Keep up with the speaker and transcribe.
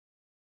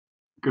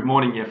Good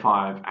morning, Year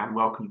 5, and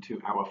welcome to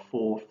our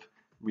fourth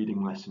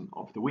reading lesson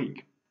of the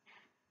week.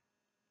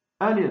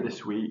 Earlier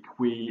this week,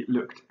 we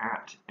looked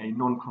at a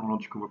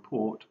non-chronological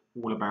report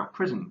all about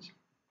prisons,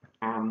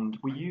 and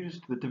we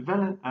used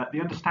the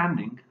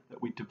understanding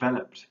that we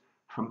developed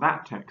from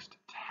that text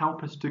to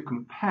help us to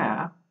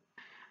compare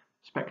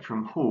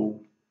Spectrum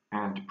Hall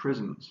and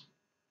prisons.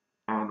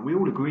 And we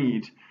all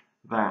agreed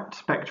that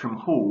Spectrum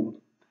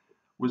Hall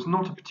was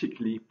not a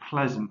particularly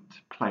pleasant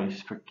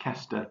place for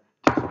Kester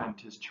to spend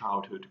his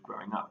childhood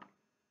growing up.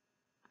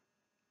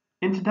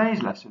 In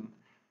today's lesson,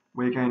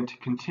 we're going to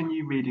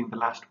continue reading The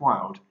Last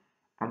Wild,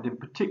 and in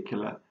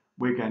particular,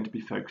 we're going to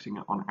be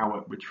focusing on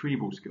our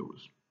retrieval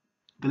skills.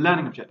 The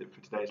learning objective for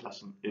today's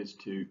lesson is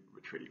to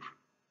retrieve.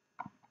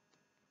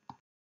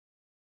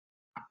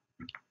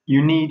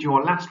 You need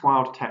your Last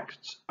Wild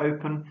texts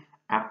open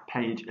at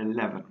page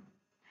 11.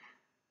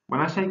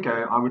 When I say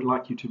go, I would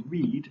like you to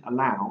read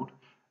aloud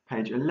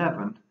page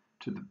 11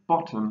 to the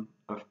bottom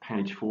of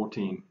page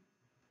 14.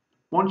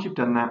 Once you've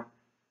done that,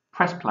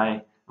 press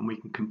play and we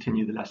can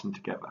continue the lesson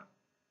together.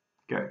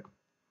 Go.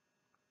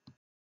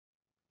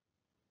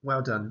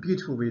 Well done.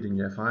 Beautiful reading,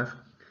 Year 5.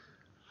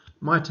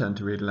 My turn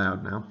to read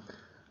aloud now.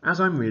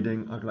 As I'm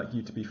reading, I'd like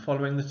you to be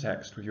following the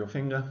text with your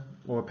finger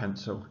or a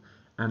pencil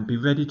and be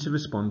ready to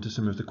respond to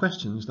some of the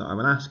questions that I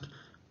will ask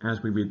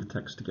as we read the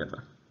text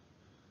together.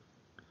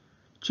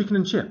 Chicken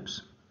and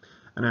chips,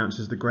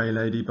 announces the grey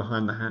lady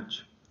behind the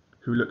hatch,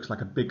 who looks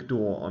like a big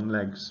door on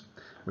legs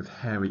with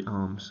hairy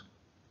arms.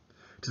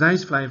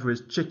 Today's flavour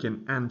is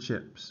chicken and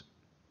chips.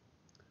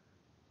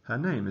 Her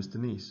name is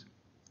Denise,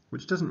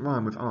 which doesn't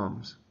rhyme with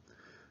arms,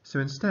 so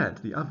instead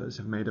the others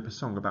have made up a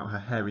song about her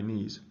hairy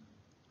knees,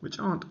 which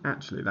aren't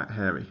actually that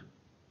hairy.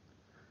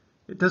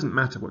 It doesn't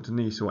matter what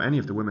Denise or any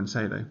of the women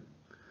say though.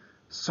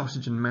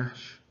 Sausage and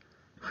mash,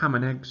 ham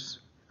and eggs,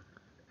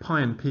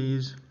 pie and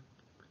peas,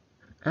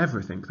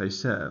 everything they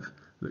serve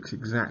looks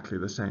exactly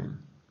the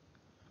same.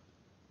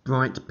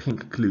 Bright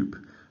pink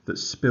gloop that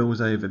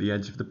spills over the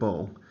edge of the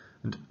bowl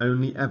and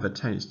only ever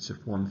tastes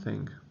of one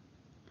thing: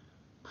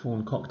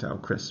 prawn cocktail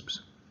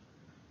crisps.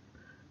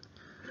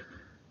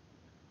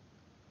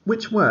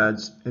 Which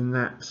words in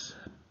that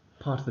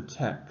part of the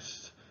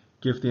text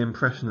give the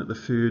impression that the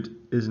food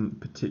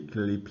isn't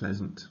particularly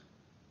pleasant?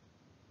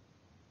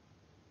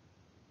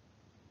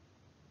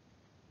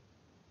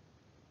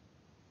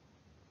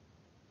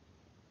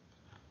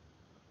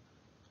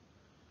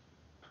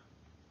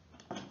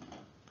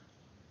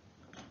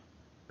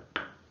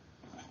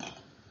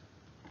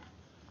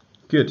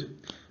 Good.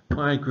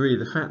 I agree.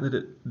 The fact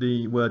that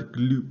the word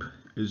gloop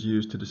is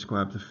used to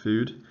describe the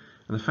food,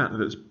 and the fact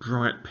that it's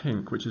bright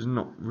pink, which is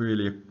not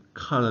really a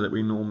colour that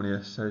we normally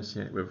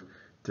associate with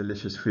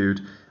delicious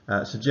food,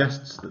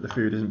 suggests that the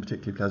food isn't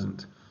particularly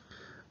pleasant.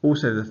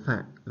 Also, the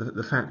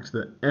fact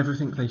that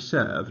everything they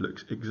serve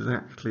looks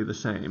exactly the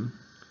same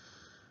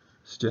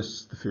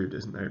suggests the food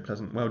isn't very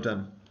pleasant. Well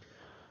done.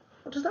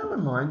 What does that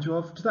remind you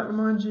of? Does that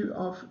remind you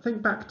of,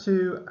 think back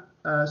to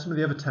some of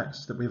the other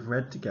texts that we've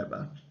read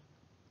together,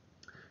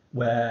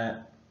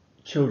 where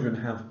children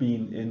have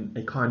been in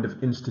a kind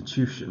of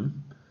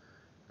institution.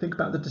 Think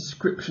about the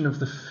description of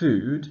the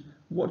food.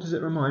 What does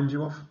it remind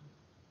you of?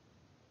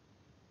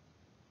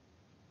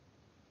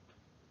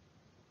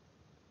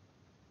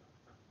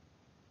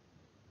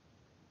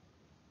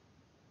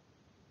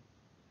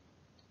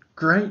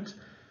 Great.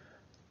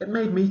 It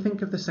made me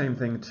think of the same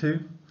thing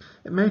too.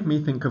 It made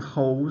me think of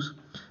Holes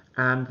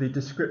and the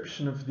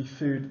description of the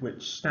food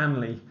which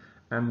Stanley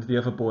and the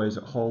other boys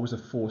at Holes are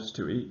forced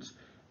to eat.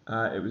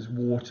 It was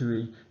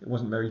watery, it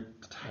wasn't very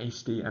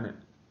tasty, and it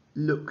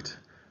looked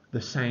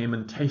the same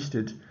and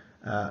tasted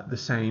the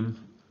same.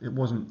 It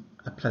wasn't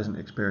a pleasant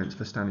experience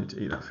for Stanley to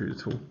eat that food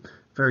at all.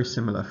 Very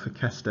similar for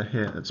Kester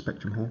here at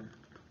Spectrum Hall.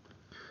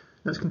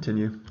 Let's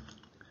continue.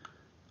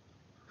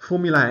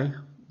 Formulae,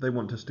 they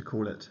want us to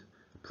call it,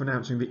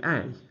 pronouncing the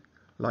A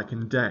like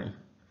in day,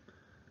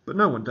 but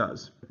no one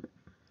does.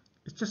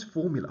 It's just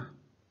formula.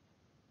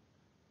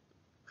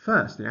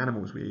 First the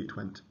animals we eat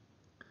went,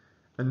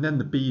 and then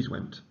the bees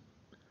went,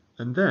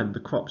 and then the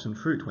crops and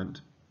fruit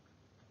went.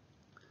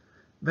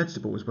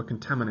 Vegetables were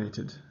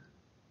contaminated.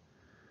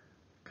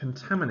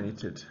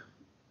 Contaminated.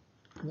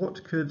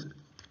 What could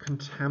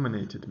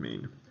contaminated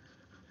mean?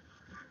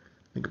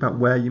 Think about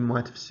where you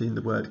might have seen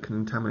the word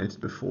contaminated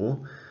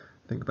before.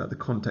 Think about the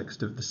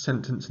context of the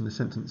sentence and the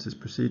sentences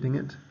preceding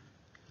it.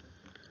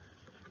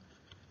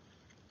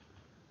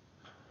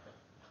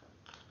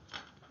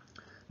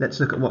 Let's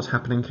look at what's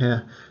happening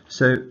here.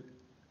 So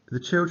the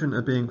children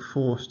are being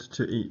forced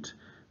to eat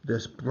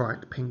this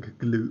bright pink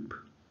gloop.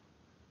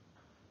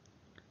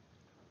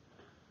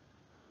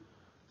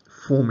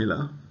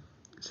 Formula.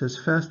 It says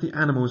first the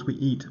animals we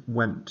eat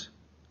went.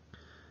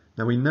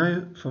 Now we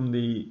know from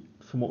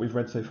what we've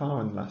read so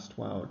far in The Last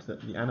Wild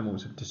that the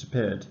animals have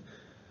disappeared.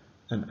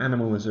 And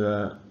animals are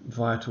a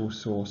vital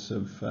source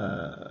of,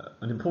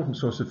 an important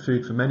source of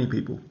food for many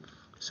people.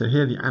 So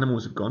here the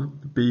animals have gone,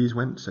 the bees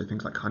went, so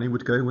things like honey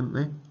would go, wouldn't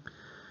they?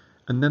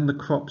 And then the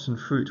crops and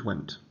fruit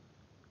went.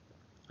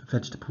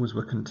 Vegetables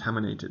were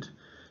contaminated.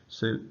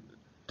 So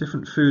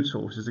different food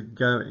sources are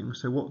going,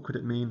 so what could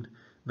it mean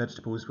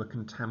vegetables were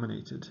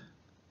contaminated?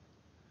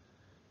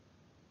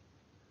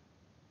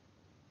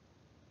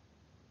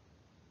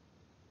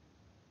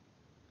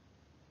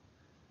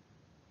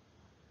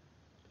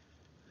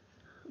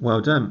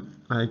 Well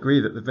done. I agree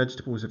that the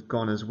vegetables have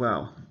gone as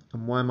well.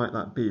 And why might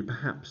that be?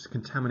 Perhaps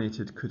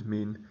contaminated could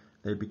mean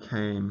they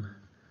became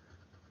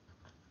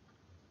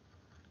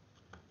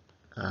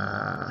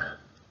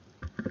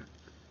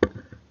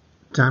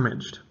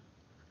damaged.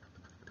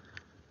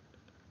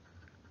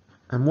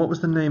 And what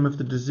was the name of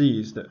the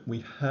disease that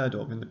we heard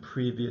of in the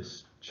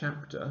previous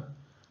chapter,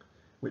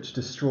 which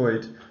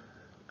destroyed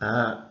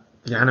the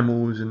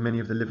animals and many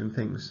of the living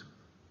things?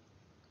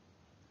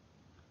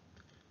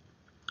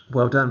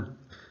 Well done.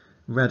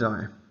 Red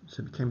eye.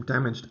 So it became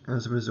damaged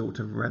as a result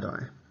of red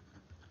eye.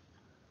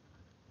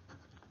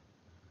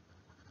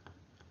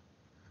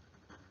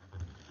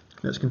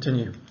 Let's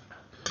continue.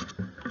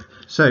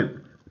 So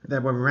there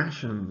were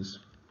rations.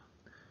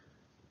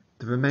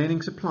 The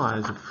remaining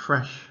supplies of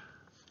fresh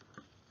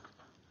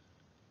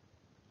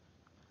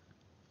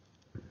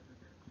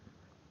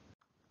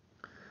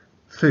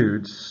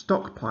foods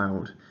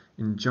stockpiled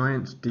in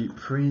giant deep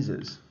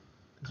freezers.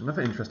 There's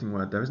another interesting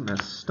word there, isn't there?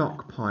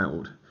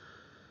 Stockpiled.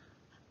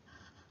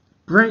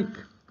 Break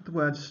the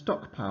word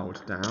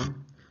stockpiled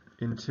down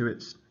into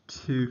its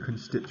two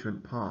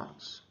constituent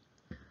parts.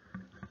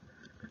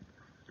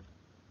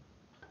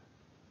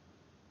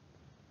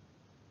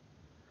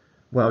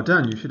 Well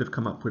done, you should have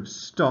come up with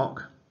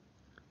stock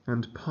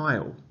and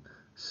pile.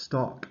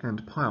 Stock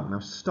and pile. Now,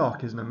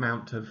 stock is an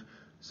amount of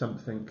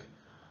something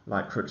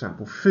like, for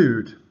example,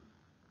 food.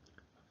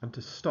 And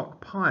to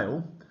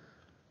stockpile,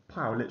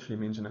 pile literally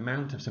means an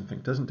amount of something,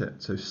 doesn't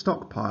it? So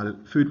stockpile,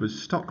 food was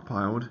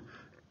stockpiled,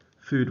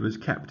 food was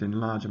kept in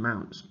large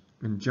amounts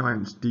in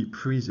giant deep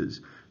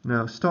freezers.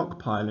 Now,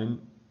 stockpiling,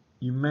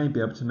 you may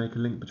be able to make a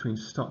link between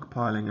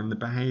stockpiling and the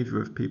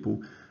behaviour of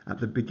people at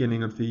the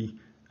beginning of the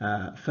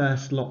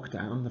first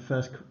lockdown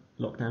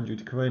due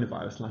to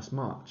coronavirus last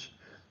March.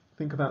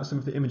 Think about some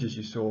of the images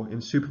you saw in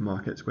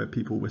supermarkets where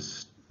people were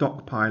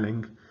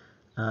stockpiling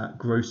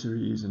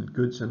groceries and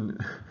goods,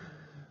 and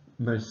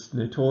most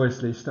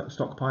notoriously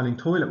stockpiling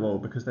toilet roll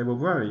because they were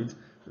worried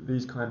that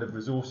these kind of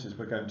resources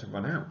were going to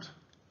run out.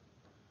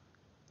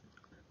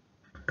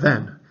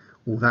 Then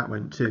all that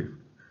went too.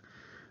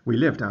 We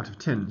lived out of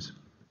tins.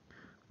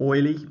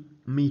 Oily,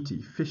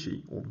 meaty,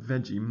 fishy or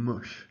veggie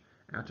mush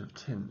out of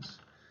tins.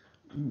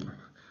 Ooh.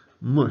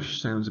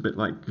 Mush sounds a bit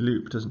like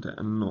gloop, doesn't it?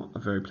 And not a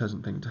very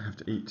pleasant thing to have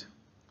to eat.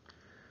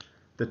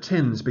 The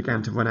tins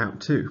began to run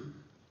out too.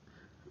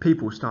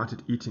 People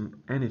started eating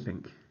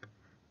anything,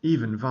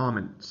 even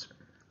varmints,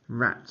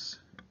 rats,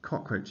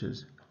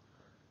 cockroaches.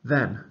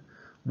 Then,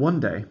 one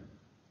day,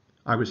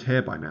 I was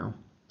here by now,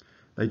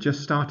 they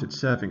just started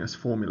serving us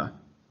formula,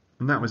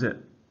 and that was it.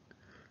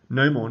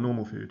 No more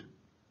normal food.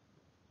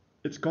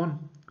 It's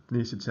gone,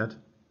 Denise had said,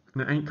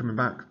 and it ain't coming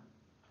back.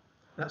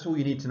 That's all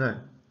you need to know.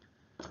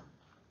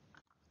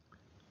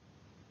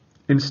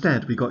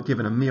 Instead, we got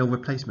given a meal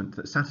replacement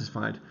that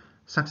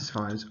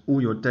satisfies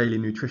all your daily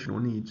nutritional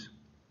needs.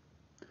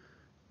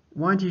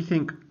 Why do you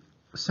think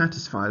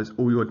satisfies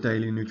all your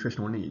daily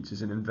nutritional needs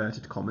is in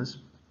inverted commas?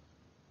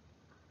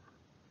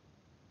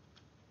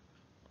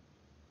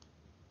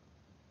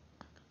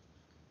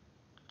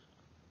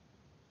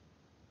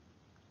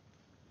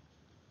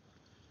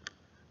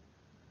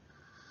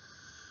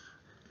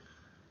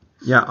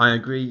 Yeah, I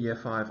agree, Year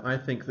 5. I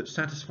think that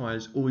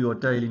satisfies all your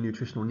daily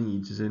nutritional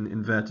needs is in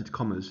inverted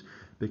commas,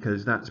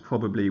 because that's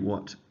probably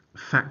what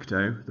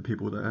Facto,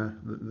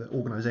 the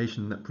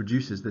organisation that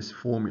produces this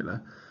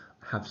formula,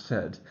 have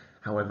said.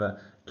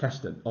 However,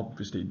 Kester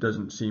obviously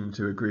doesn't seem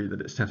to agree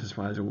that it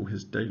satisfies all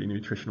his daily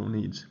nutritional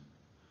needs.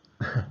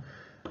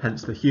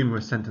 Hence the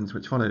humorous sentence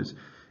which follows,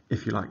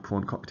 if you like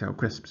prawn cocktail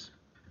crisps.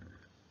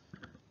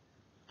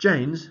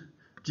 Janes,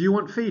 do you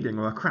want feeding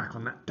or a crack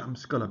on that dumb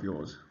skull of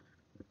yours?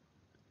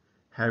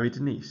 Hairy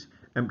Denise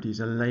empties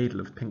a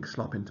ladle of pink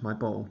slop into my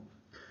bowl,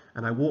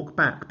 and I walk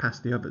back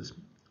past the others,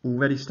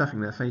 already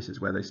stuffing their faces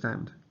where they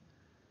stand.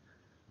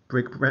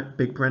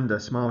 Big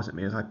Brenda smiles at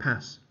me as I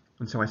pass,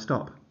 and so I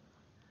stop.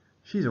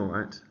 She's all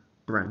right,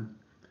 Bren.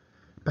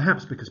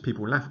 Perhaps because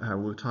people laugh at her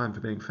all the time for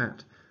being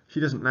fat,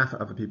 she doesn't laugh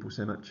at other people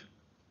so much.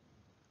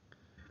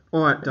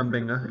 All right,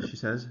 Dumbinger, she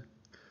says,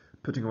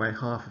 putting away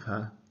half of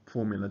her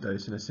formula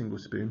dose in a single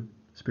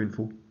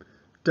spoonful.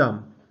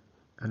 Dumb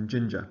and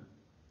ginger.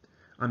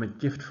 I'm a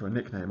gift for a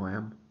nickname, I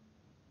am.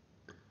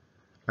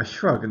 I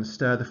shrug and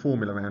stir the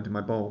formula around in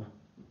my bowl.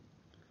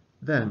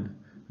 Then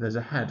there's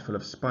a head full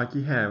of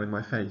spiky hair in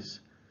my face,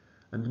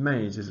 and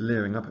Maze is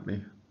leering up at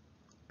me.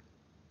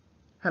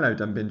 Hello,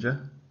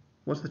 Dumbinger.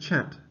 What's the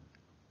chat?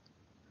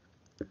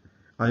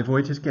 I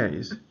avoid his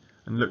gaze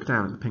and look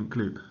down at the pink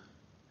gloop.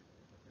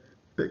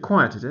 Bit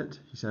quiet, is it?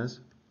 He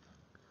says.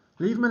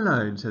 Leave him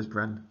alone, says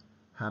Bren,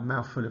 her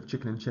mouth full of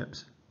chicken and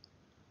chips.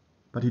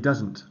 But he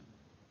doesn't.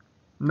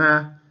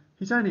 Nah.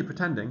 He's only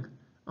pretending,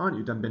 aren't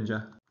you,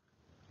 Dumbinger?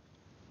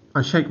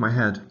 I shake my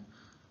head,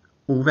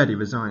 already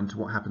resigned to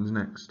what happens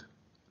next.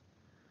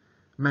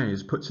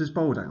 Mays puts his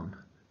bowl down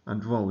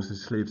and rolls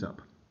his sleeves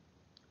up.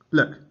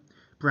 Look,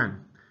 Bren,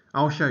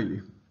 I'll show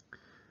you.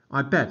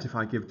 I bet if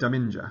I give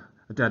Dominger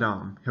a dead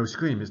arm, he'll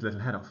scream his little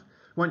head off.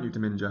 Won't you,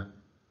 Dominger?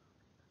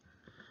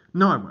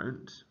 No, I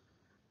won't.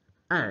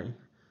 A,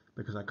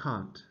 because I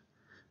can't.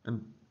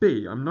 And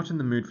B, I'm not in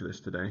the mood for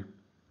this today.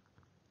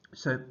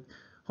 So,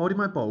 holding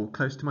my bowl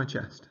close to my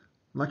chest,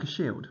 like a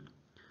shield,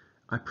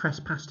 I press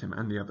past him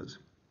and the others.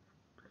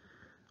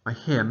 I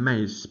hear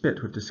Mays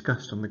spit with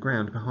disgust on the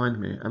ground behind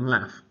me and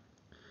laugh,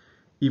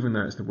 even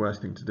though it's the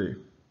worst thing to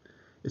do.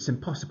 It's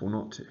impossible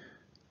not to.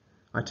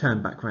 I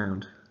turn back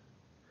round.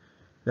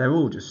 They're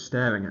all just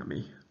staring at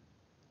me.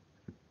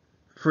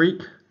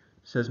 Freak,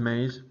 says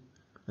Mays,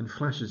 and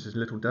flashes his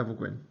little devil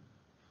grin.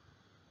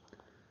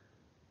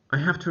 I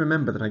have to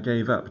remember that I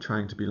gave up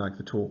trying to be like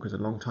the talkers a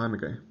long time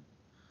ago.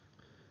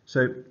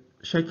 So,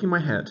 shaking my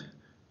head,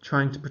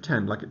 trying to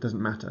pretend like it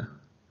doesn't matter,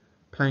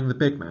 playing the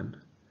big man,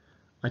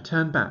 I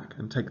turn back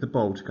and take the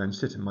bowl to go and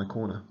sit in my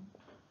corner.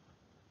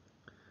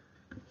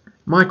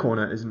 My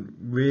corner isn't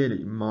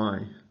really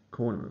my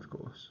corner, of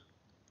course.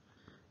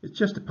 It's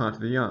just a part of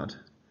the yard,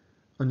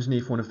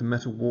 underneath one of the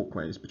metal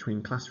walkways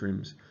between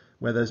classrooms,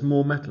 where there's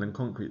more metal and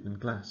concrete than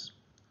glass,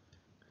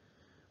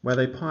 where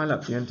they pile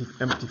up the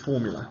empty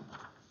formula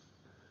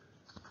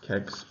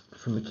kegs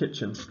from the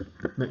kitchen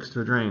next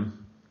to a drain.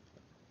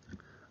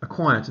 A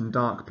quiet and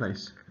dark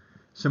place,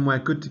 somewhere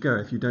good to go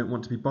if you don't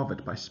want to be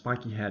bothered by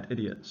spiky-haired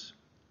idiots.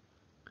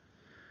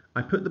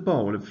 I put the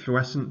bowl of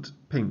fluorescent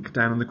pink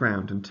down on the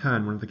ground and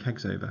turn one of the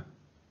kegs over.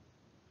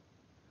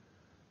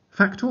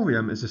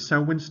 Factorium is a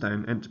Selwyn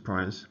Stone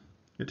enterprise,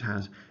 it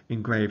has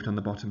engraved on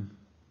the bottom.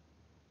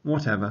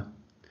 Whatever.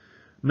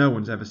 No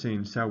one's ever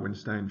seen Selwyn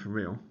Stone for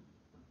real.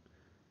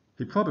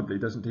 He probably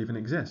doesn't even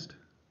exist.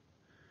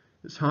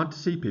 It's hard to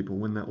see people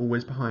when they're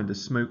always behind a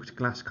smoked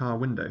glass car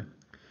window,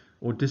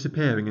 or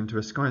disappearing into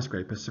a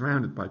skyscraper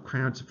surrounded by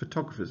crowds of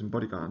photographers and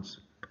bodyguards.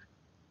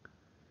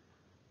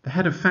 The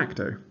head of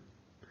Facto,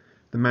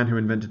 the man who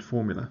invented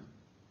formula.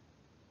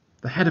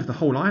 The head of the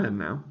whole island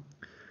now,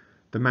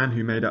 the man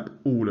who made up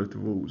all of the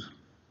rules.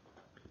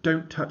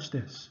 Don't touch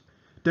this.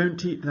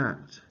 Don't eat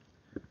that.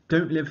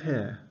 Don't live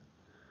here.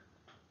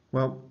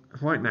 Well,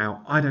 right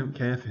now, I don't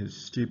care for his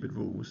stupid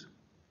rules.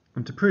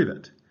 And to prove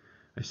it,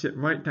 I sit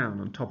right down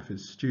on top of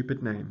his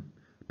stupid name,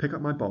 pick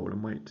up my bowl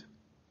and wait.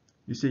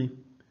 You see,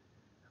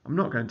 I'm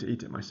not going to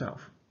eat it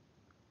myself.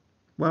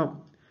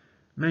 Well,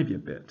 maybe a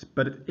bit,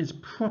 but it is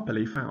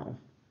properly foul.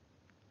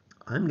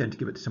 I'm going to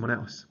give it to someone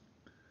else.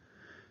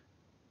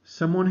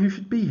 Someone who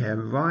should be here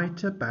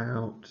right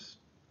about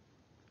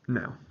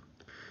now.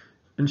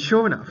 And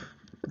sure enough,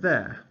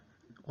 there,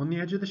 on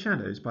the edge of the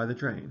shadows by the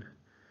drain,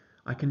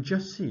 I can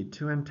just see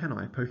two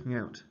antennae poking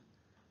out,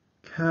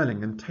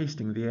 curling and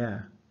tasting the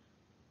air.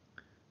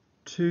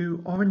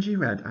 Two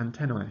orangey-red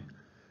antennae,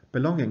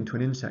 belonging to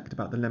an insect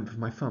about the length of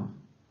my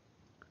thumb.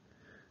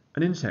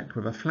 An insect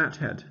with a flat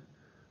head,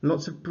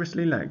 lots of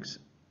bristly legs,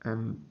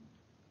 and,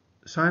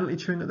 silently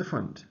chewing at the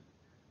front,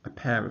 a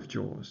pair of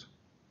jaws.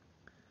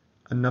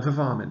 Another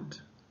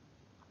varmint,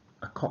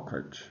 a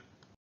cockroach.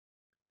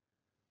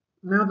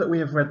 Now that we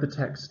have read the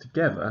text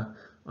together,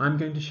 I'm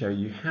going to show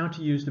you how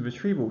to use the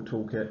retrieval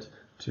toolkit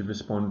to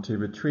respond to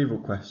retrieval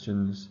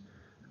questions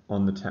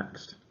on the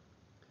text.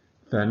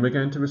 Then we're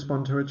going to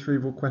respond to a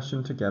retrieval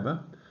question together.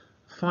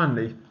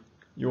 Finally,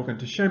 you're going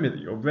to show me that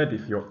you're ready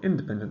for your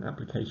independent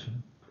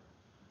application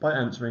by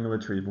answering a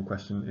retrieval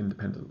question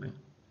independently.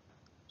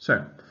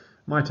 So,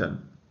 my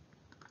turn.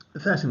 The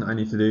first thing that I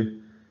need to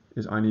do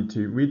is I need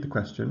to read the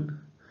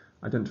question,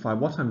 identify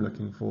what I'm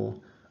looking for,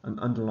 and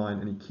underline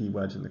any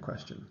keywords in the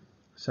question.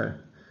 So,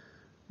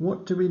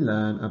 what do we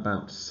learn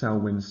about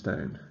Selwyn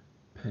Stone?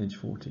 Page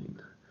 14.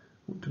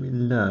 What do we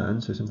learn,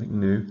 so something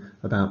new,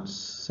 about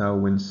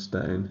Selwyn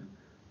Stone?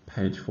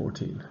 Page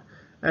 14.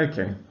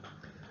 Okay,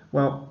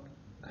 well,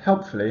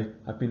 helpfully,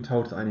 I've been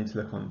told that I need to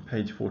look on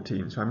page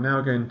 14, so I'm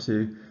now going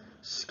to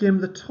skim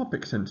the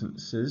topic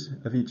sentences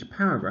of each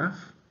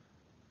paragraph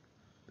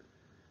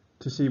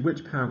to see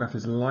which paragraph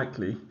is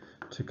likely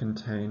to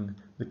contain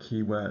the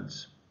key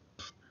words.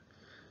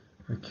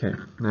 Okay,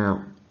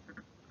 now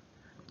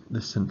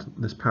this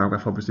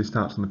paragraph obviously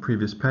starts on the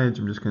previous page.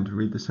 I'm just going to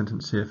read the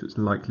sentence, see if it's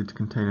likely to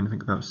contain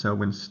anything about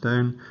Selwyn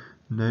Stone.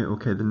 No,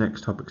 okay, the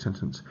next topic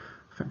sentence.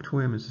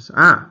 Factorium is this.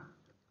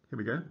 Here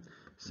we go.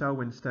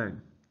 Selwyn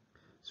Stone.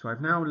 So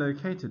I've now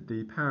located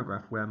the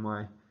paragraph where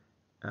my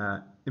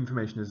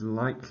information is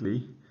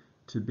likely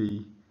to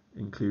be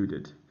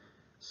included.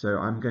 So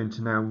I'm going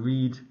to now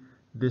read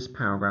this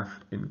paragraph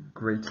in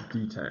greater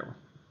detail.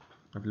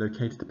 I've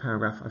located the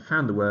paragraph, I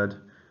found the word,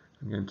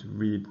 I'm going to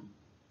read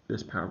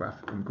this paragraph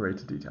in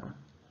greater detail.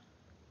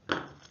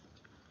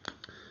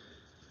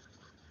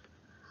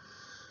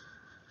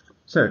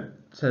 So,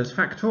 it says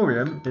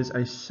Factorium is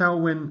a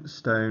Selwyn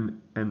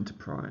Stone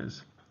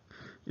enterprise.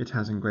 It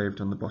has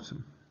engraved on the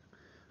bottom.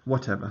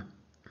 Whatever.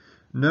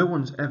 No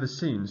one's ever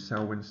seen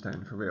Selwyn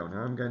Stone for real. Now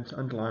I'm going to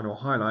underline or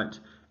highlight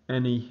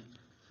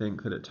anything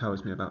that it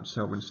tells me about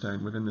Selwyn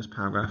Stone within this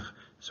paragraph,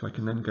 so I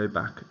can then go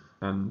back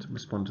and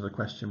respond to the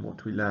question, what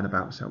do we learn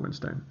about Selwyn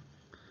Stone?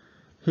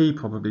 He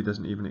probably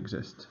doesn't even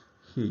exist.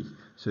 He.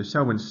 So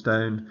Selwyn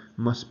Stone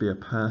must be a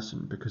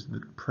person because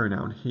the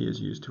pronoun he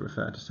is used to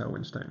refer to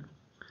Selwyn Stone.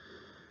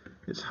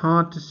 It's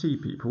hard to see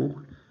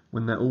people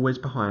when they're always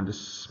behind a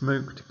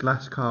smoked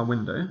glass car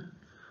window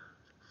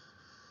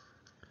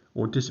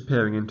or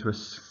disappearing into a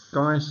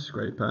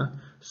skyscraper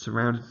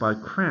surrounded by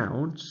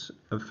crowds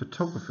of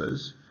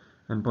photographers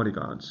and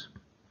bodyguards.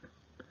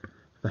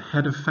 The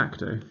head of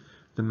Facto,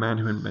 the man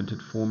who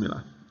invented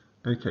formula.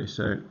 Okay,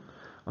 so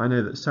I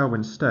know that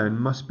Selwyn Stone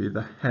must be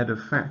the head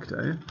of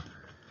Facto,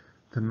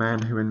 the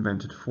man who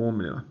invented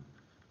formula.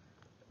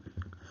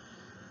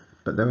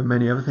 But there are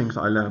many other things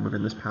that I learned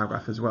within this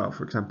paragraph as well.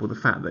 For example, the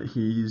fact that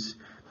he's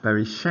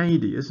very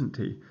shady, isn't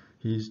he?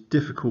 He's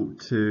difficult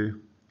to,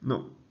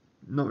 not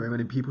very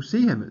many people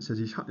see him. It says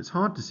it's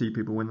hard to see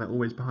people when they're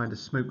always behind a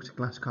smoked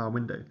glass car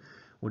window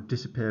or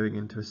disappearing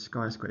into a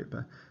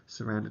skyscraper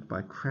surrounded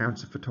by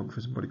crowds of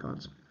photographers and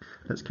bodyguards.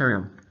 Let's carry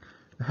on.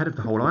 The head of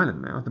the whole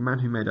island now, the man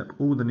who made up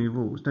all the new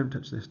rules. Don't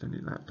touch this, don't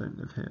do that, don't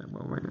live here.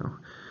 Well, right now.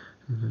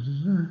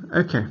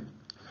 Okay,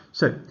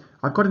 so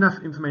I've got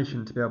enough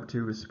information to be able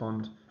to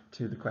respond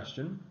to the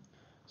question.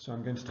 So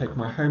I'm going to take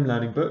my home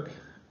learning book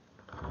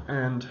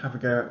and have a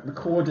go at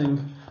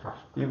recording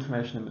the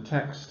information in the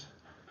text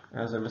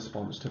as a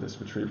response to this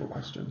retrieval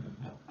question.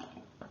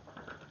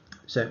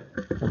 So,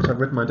 once I've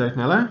written my data in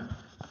LO,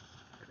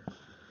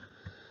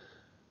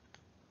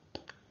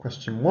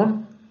 question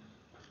 1.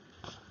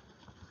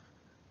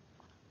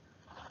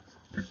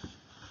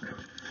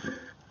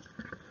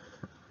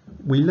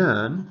 We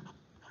learn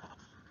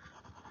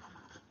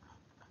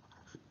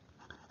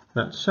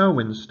that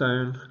Selwyn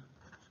Stone,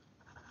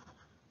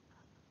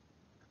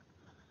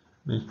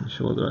 making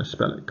sure that I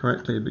spell it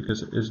correctly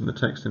because it is in the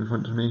text in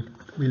front of me,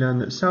 we learn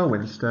that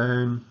Selwyn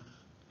Stone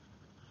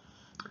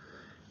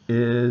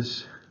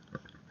is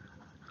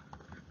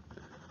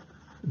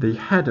the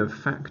head of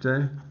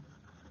Facto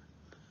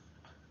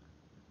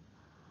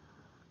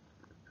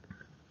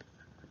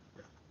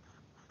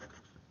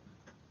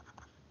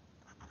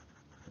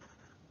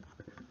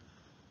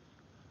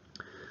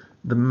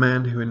the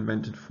man who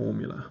invented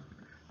formula.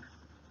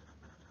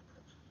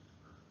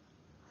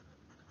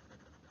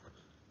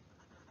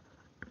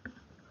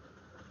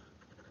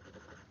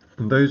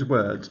 And those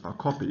words are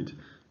copied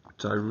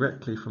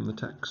directly from the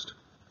text.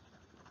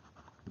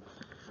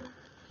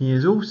 He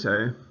is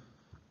also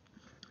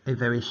a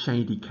very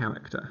shady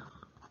character.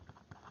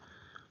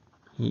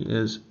 He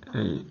is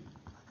a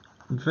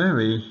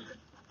very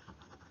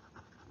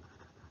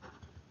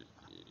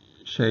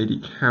shady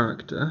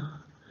character.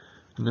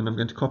 And then I'm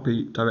going to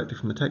copy directly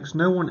from the text.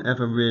 No one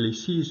ever really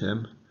sees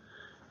him.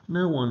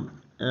 No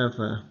one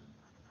ever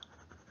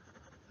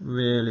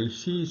really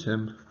sees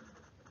him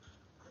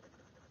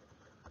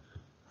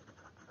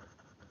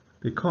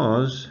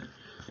because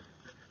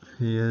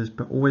he is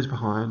always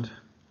behind.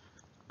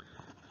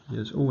 He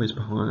is always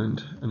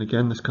behind. And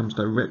again, this comes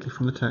directly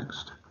from the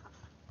text.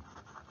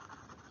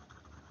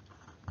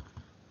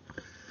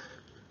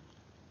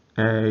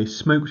 A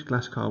smoked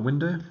glass car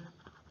window.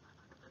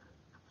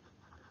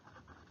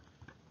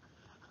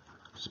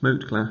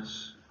 Smoked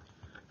glass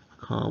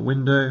car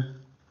window,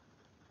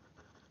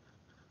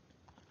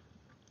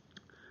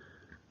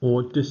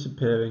 or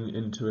disappearing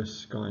into a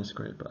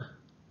skyscraper,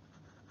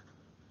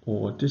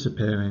 or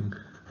disappearing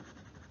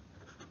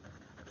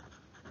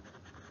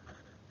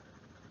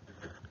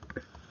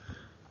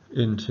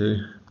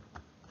into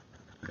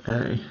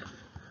a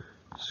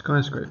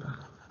skyscraper.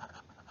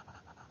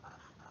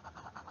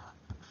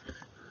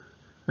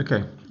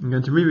 Okay, I'm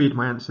going to reread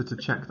my answer to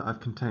check that I've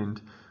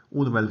contained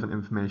all the relevant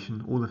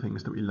information, all the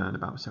things that we learn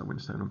about Selwyn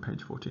Stone on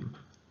page 14.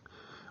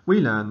 We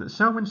learn that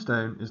Selwyn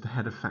Stone is the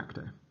head of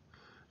Facto,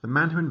 the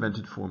man who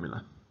invented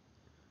formula.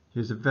 He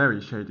is a very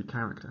shady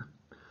character.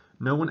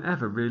 No one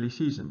ever really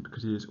sees him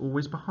because he is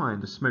always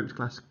behind a smoked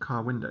glass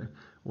car window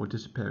or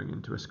disappearing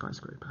into a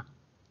skyscraper.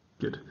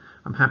 Good.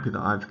 I'm happy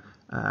that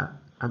I've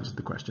answered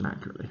the question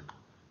accurately.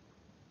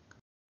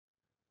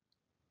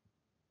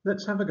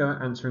 Let's have a go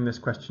at answering this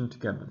question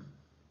together.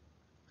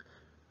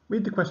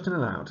 Read the question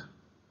aloud.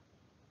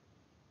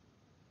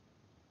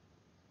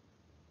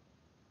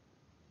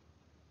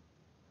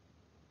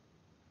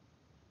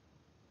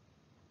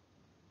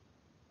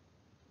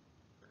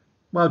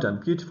 Well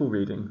done, beautiful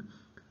reading.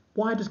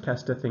 Why does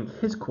Kester think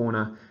his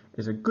corner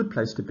is a good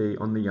place to be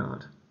on the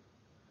yard?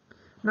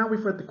 Now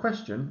we've read the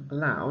question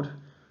aloud,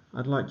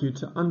 I'd like you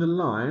to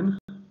underline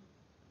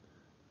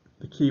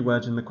the key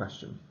words in the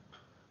question.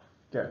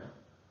 Go.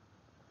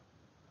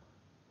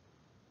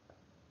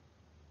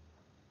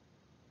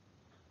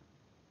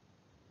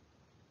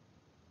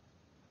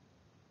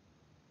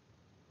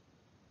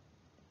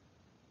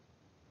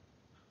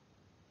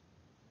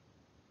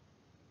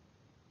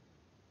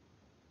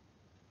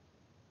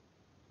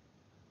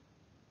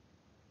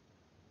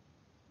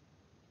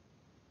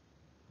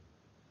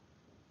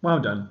 Well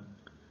done.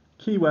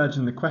 Key words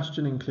in the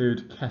question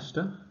include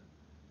Kester,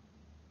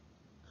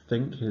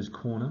 think his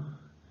corner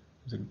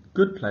is a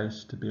good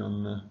place to be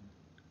on the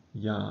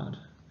yard.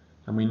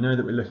 and we know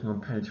that we're looking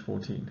on page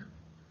 14.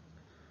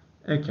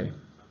 Okay.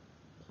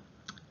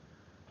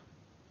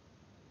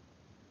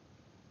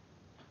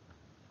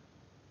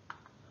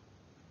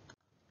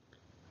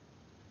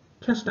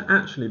 Kester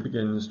actually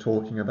begins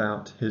talking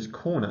about his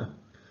corner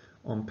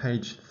on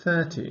page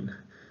 13.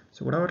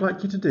 So what I would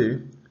like you to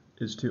do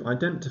is to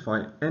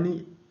identify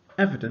any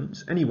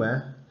evidence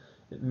anywhere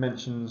it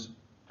mentions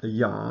the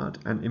yard,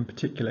 and in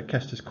particular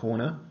Kester's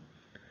corner.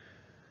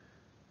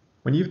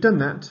 When you've done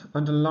that,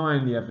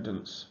 underline the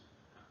evidence.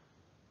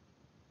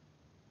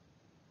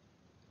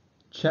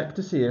 Check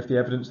to see if the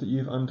evidence that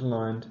you've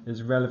underlined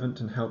is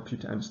relevant and helps you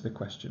to answer the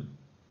question.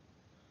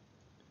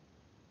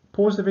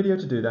 Pause the video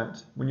to do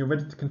that. When you're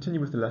ready to continue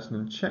with the lesson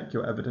and check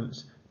your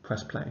evidence,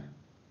 press play.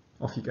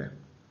 Off you go.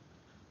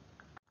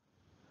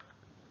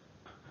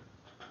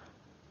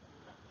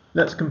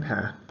 Let's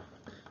compare.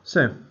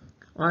 So,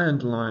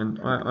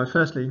 I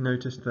firstly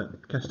noticed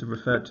that Kester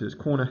referred to his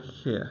corner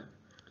here.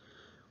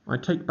 I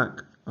turn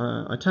back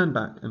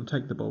and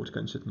take the bowl to go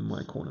and sit in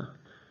my corner.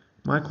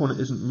 My corner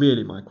isn't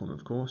really my corner,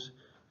 of course.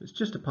 It's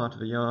just a part of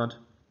the yard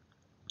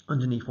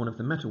underneath one of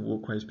the metal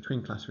walkways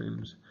between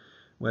classrooms,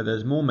 where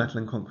there's more metal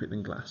and concrete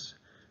than glass,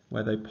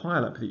 where they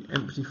pile up the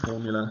empty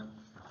formula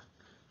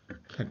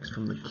kegs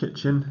from the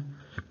kitchen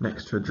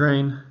next to a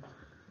drain,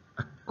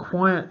 a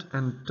quiet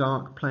and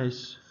dark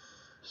place,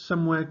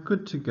 somewhere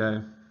good to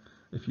go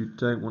if you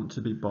don't want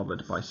to be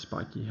bothered by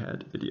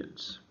spiky-haired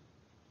idiots.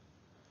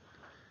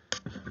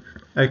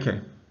 Okay.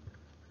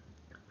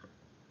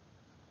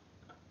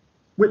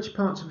 Which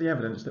parts of the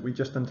evidence that we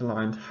just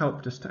underlined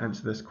helped us to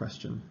answer this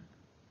question?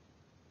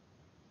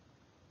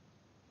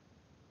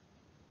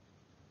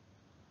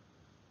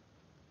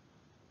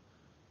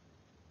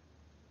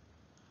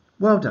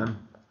 Well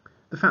done.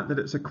 The fact that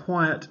it's a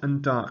quiet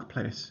and dark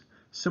place,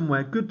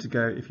 somewhere good to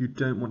go if you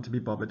don't want to be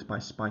bothered by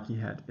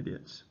spiky-haired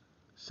idiots.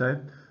 So,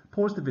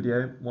 pause the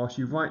video whilst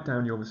you write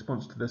down your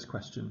response to this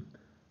question,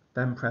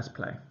 then press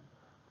play.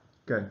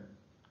 Go.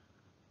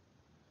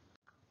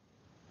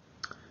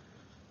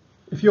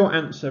 If your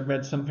answer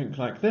read something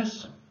like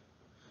this,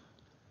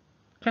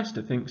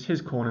 Kester thinks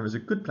his corner is a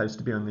good place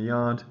to be on the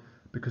yard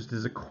because it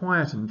is a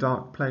quiet and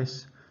dark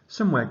place,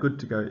 somewhere good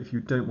to go if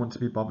you don't want to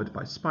be bothered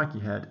by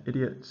spiky-haired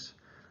idiots,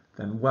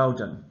 then well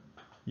done.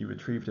 You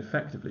retrieved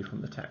effectively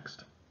from the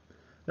text.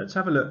 Let's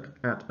have a look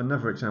at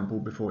another example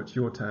before it's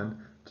your turn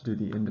to do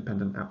the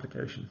independent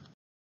application.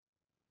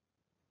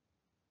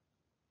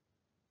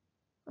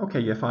 Okay,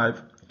 Year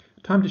 5,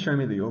 time to show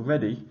me that you're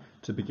ready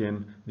to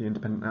begin the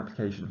independent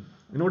application.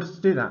 In order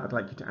to do that, I'd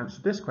like you to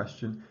answer this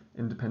question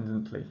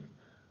independently.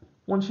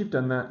 Once you've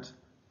done that,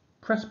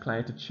 press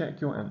play to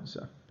check your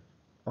answer.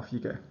 Off you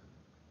go.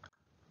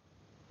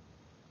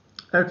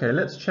 Okay,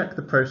 let's check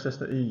the process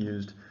that you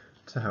used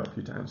to help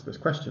you to answer this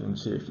question and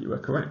see if you were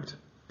correct.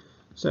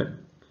 So,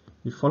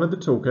 you followed the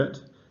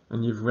toolkit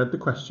and you've read the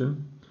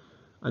question,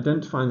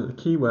 identifying that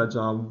the key words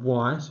are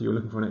why, so you're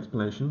looking for an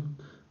explanation,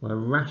 where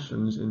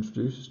rations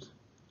introduced,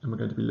 and we're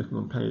going to be looking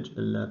on page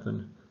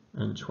 11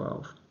 and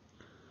 12.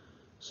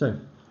 So,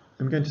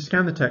 I'm going to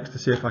scan the text to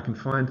see if I can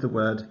find the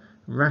word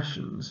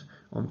rations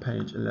on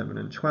page 11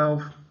 and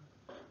 12.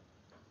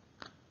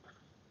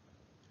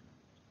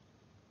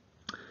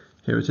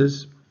 Here it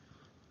is,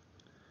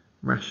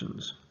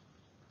 rations.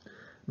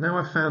 Now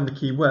I've found the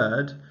key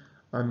word,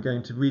 I'm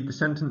going to read the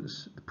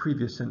sentence, the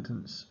previous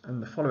sentence,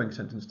 and the following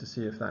sentence to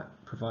see if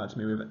that provides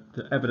me with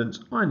the evidence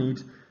I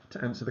need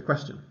to answer the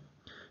question.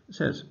 It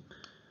says,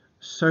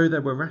 so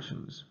there were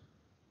rations.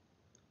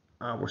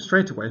 Well,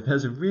 straight away,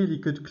 there's a really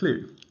good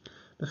clue.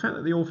 The fact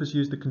that the authors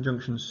used the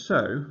conjunction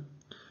so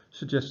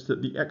suggests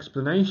that the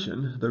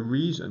explanation, the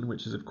reason,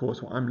 which is of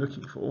course what I'm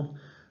looking for,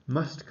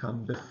 must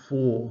come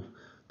before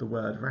the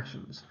word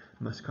rations,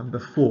 must come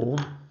before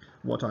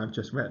what I've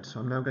just read. So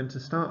I'm now going to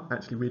start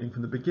actually reading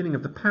from the beginning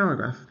of the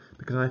paragraph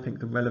because I think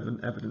the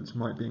relevant evidence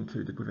might be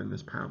included within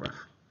this paragraph.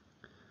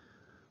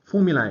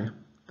 Formulae,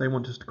 they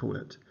want us to call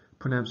it,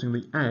 pronouncing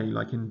the A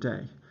like in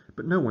day,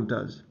 but no one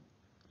does.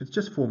 It's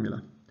just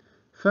formula.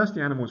 First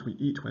the animals we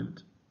eat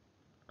went,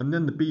 and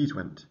then the bees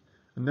went,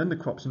 and then the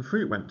crops and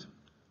fruit went.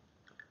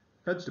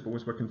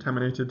 Vegetables were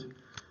contaminated,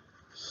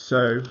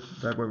 so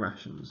there were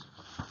rations.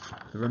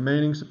 The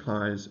remaining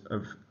supplies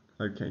of...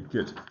 Okay,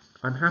 good.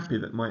 I'm happy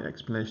that my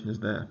explanation is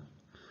there.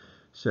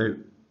 So,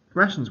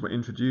 rations were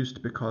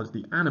introduced because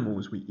the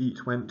animals we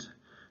eat went,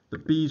 the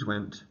bees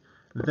went,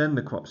 then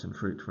the crops and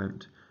fruit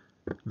went,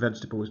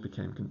 vegetables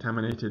became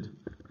contaminated,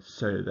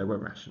 so there were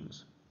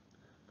rations.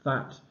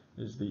 That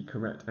is the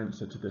correct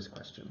answer to this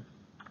question.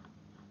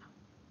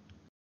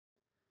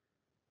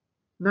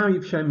 Now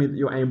you've shown me that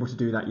you're able to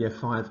do that Year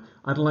 5,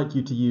 I'd like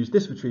you to use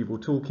this retrieval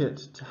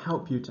toolkit to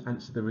help you to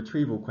answer the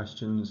retrieval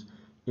questions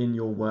in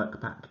your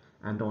work pack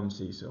and on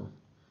Seesaw.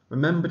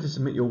 Remember to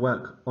submit your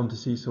work onto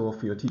Seesaw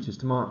for your teachers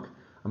to mark.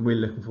 I'm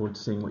really looking forward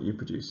to seeing what you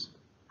produce.